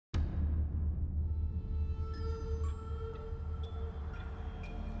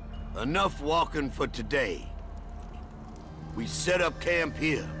Enough walking for today. We set up camp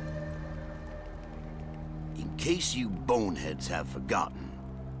here. In case you boneheads have forgotten,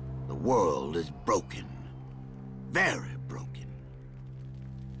 the world is broken. Very broken.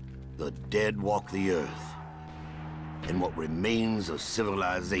 The dead walk the earth, and what remains of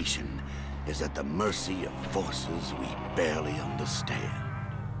civilization is at the mercy of forces we barely understand.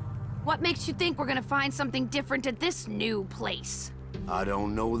 What makes you think we're gonna find something different at this new place? I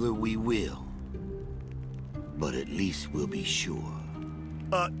don't know that we will, but at least we'll be sure.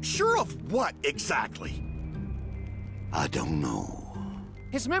 Sure of what, exactly? I don't know.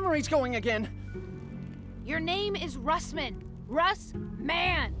 His memory's going again. Your name is Russman. Russ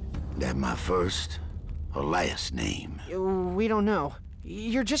Man. That my first or last name? We don't know.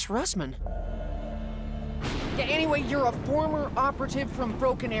 You're just Russman. Yeah, anyway, you're a former operative from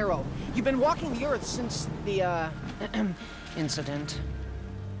Broken Arrow. You've been walking the Earth since the, incident.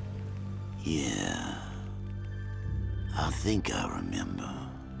 Yeah. I think I remember.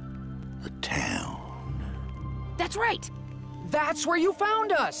 The town. That's right. That's where you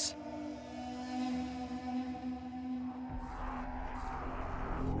found us!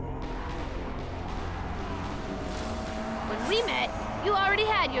 When we met, you already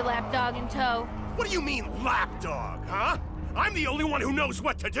had your lapdog in tow. What do you mean, lapdog, huh? I'm the only one who knows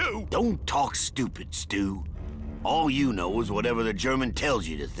what to do! Don't talk stupid, Stu. All you know is whatever the German tells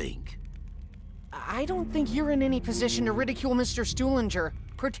you to think. I don't think you're in any position to ridicule Mr. Stuhlinger,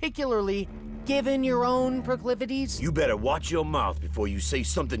 particularly given your own proclivities. You better watch your mouth before you say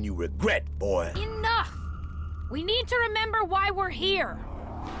something you regret, boy. Enough! We need to remember why we're here.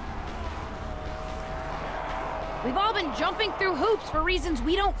 We've all been jumping through hoops for reasons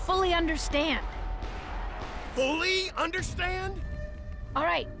we don't fully understand. Fully understand? All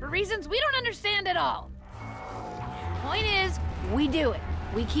right, for reasons we don't understand at all. Point is, we do it.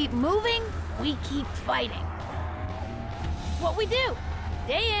 We keep moving, we keep fighting. It's what we do,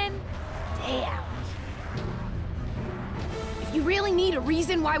 day in, day out. If you really need a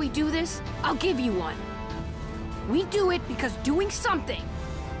reason why we do this, I'll give you one. We do it because doing something,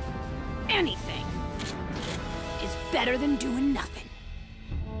 anything, is better than doing nothing.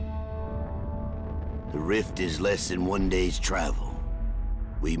 The rift is less than one day's travel.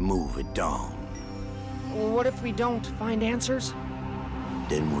 We move at dawn. What if we don't find answers?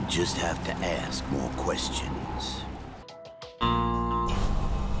 Then we'll just have to ask more questions.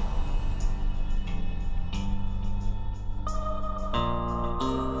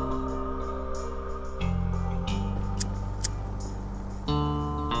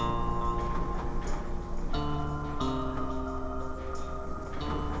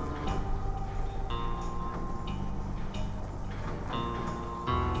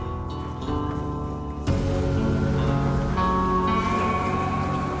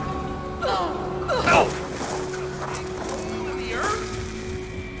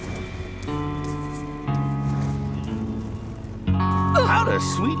 How'd a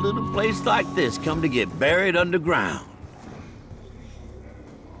sweet little place like this come to get buried underground?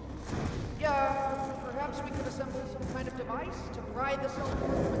 Yeah, perhaps we could assemble some kind of device to pry the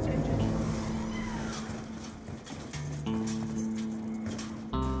self-performance engine.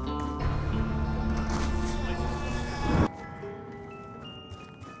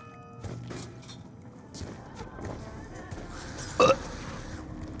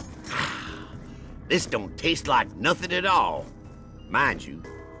 This don't taste like nothing at all. Mind you.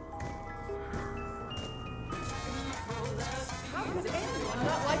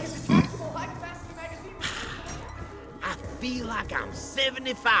 I feel like I'm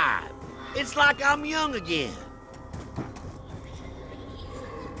 75. It's like I'm young again.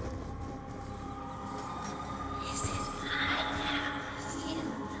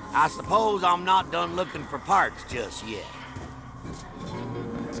 I suppose I'm not done looking for parts just yet.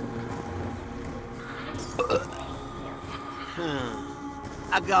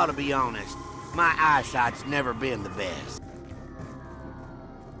 I gotta be honest, my eyesight's never been the best.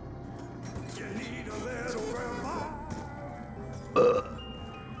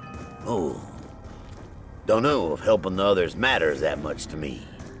 Oh, don't know if helping the others matters that much to me.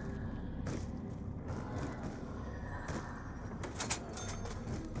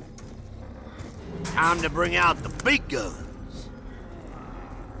 Time to bring out the big guns.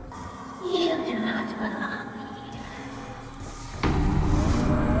 You do not belong.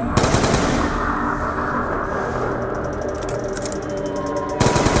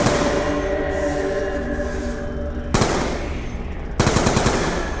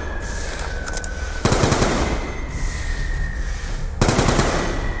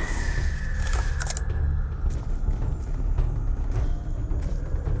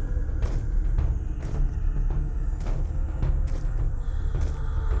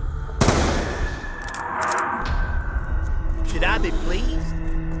 pleased?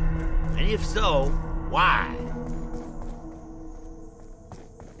 And if so, why?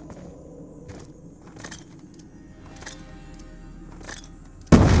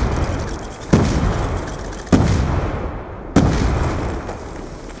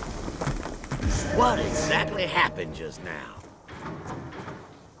 What exactly happened just now?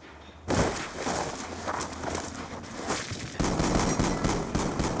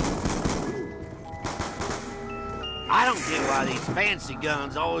 I don't get why these fancy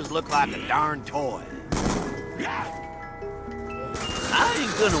guns always look like a darn toy. I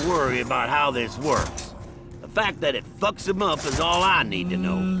ain't gonna worry about how this works. The fact that it fucks them up is all I need to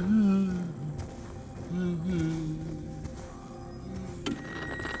know.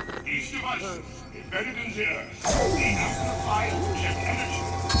 These devices, embedded in the Earth, the amplified jet energy.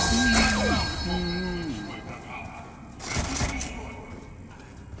 Destroy their power.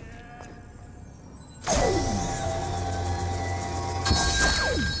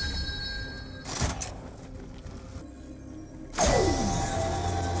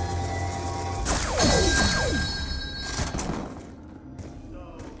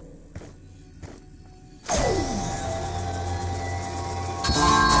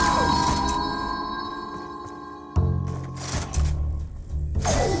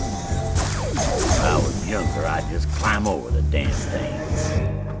 If I was younger, I'd just climb over the damn things.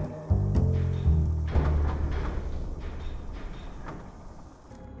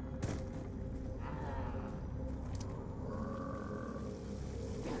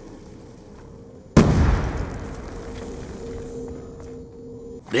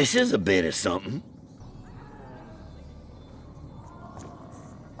 This is a bit of something.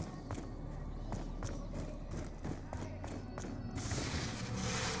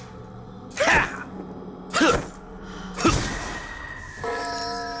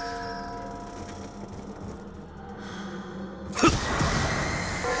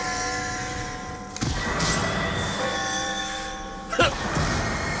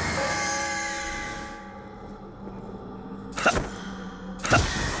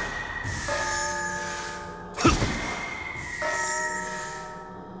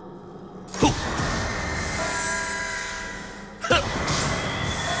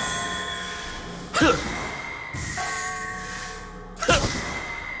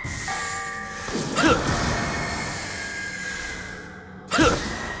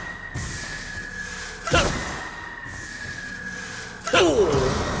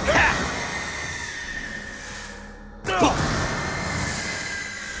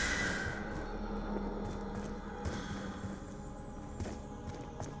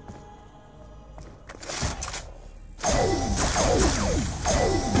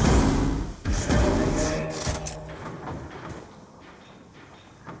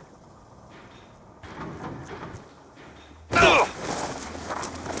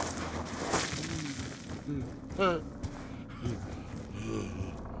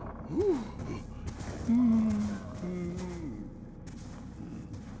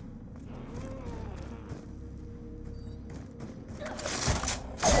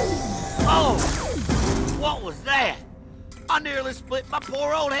 Oh! What was that? I nearly split my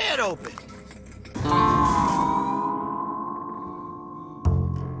poor old head open.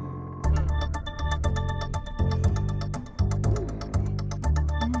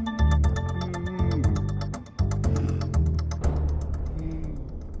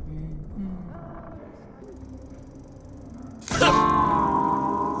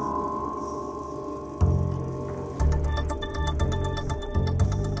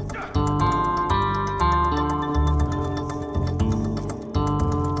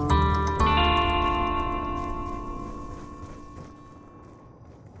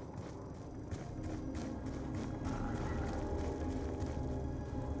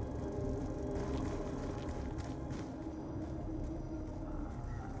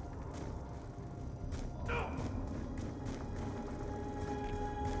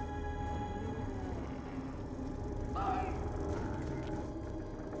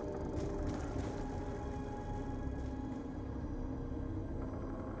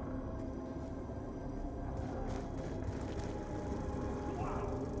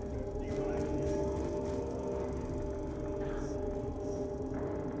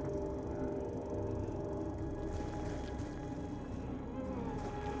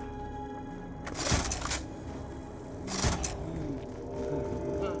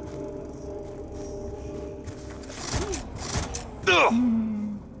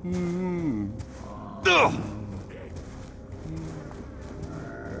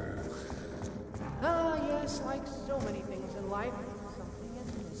 Ah, yes, like so many things in life, something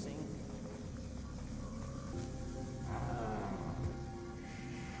is missing.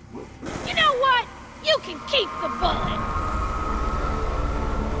 You can keep the bullet!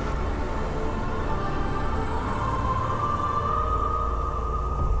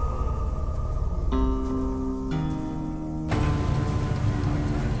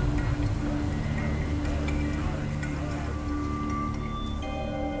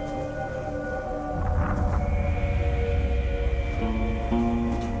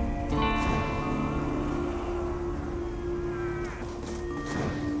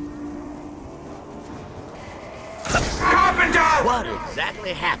 What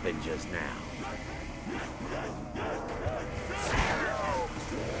exactly happened just now?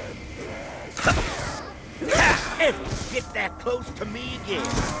 If you get that close to me again.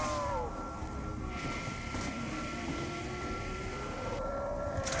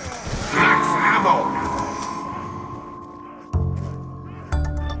 Max ammo!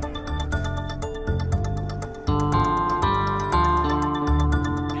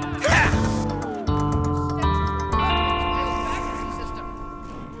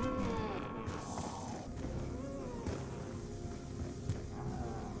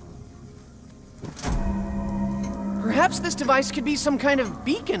 Perhaps this device could be some kind of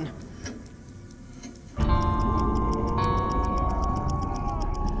beacon.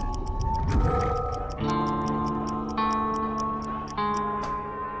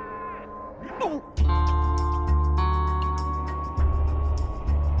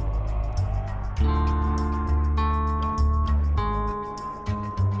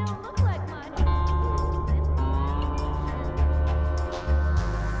 Don't look like much.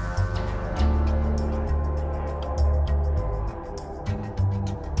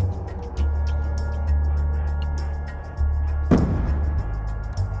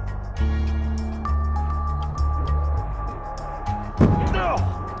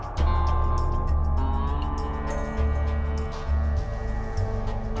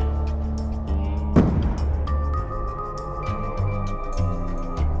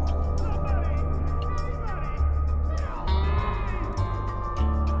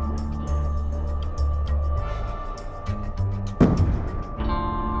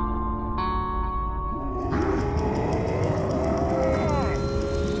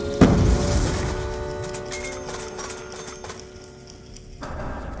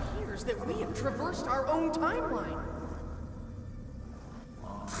 That we have traversed our own timeline.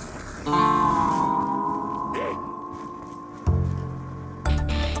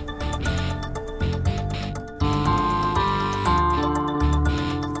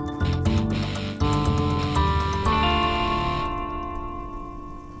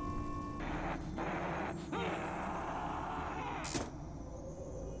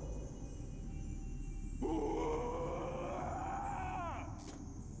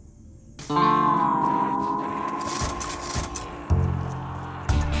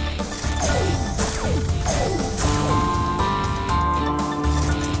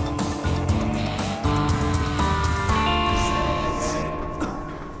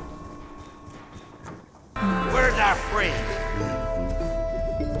 Where's our friend?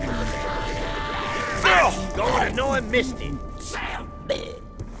 Going to know I missed him.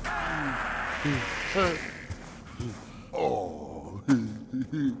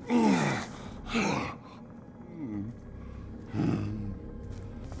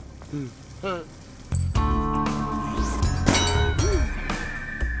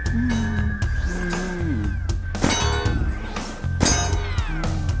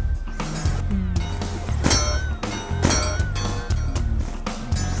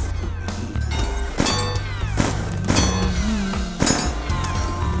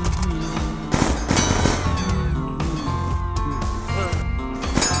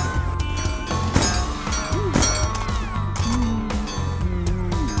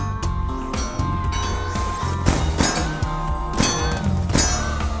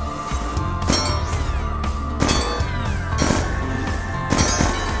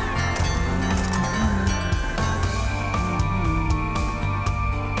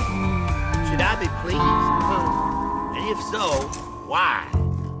 Should I be pleased? And if so, why?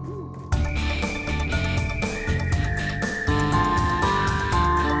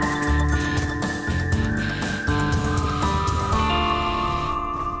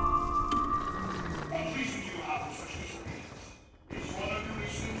 Teaching you how to such experience. Is one of you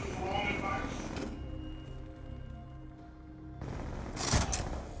listening to the wrong advice?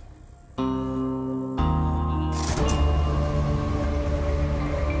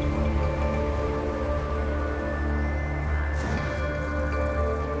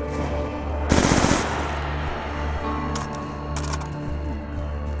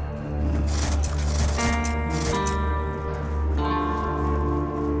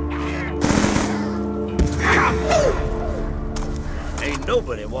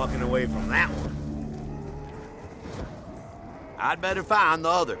 nobody walking away from that one. I'd better find the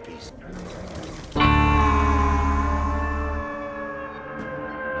other piece.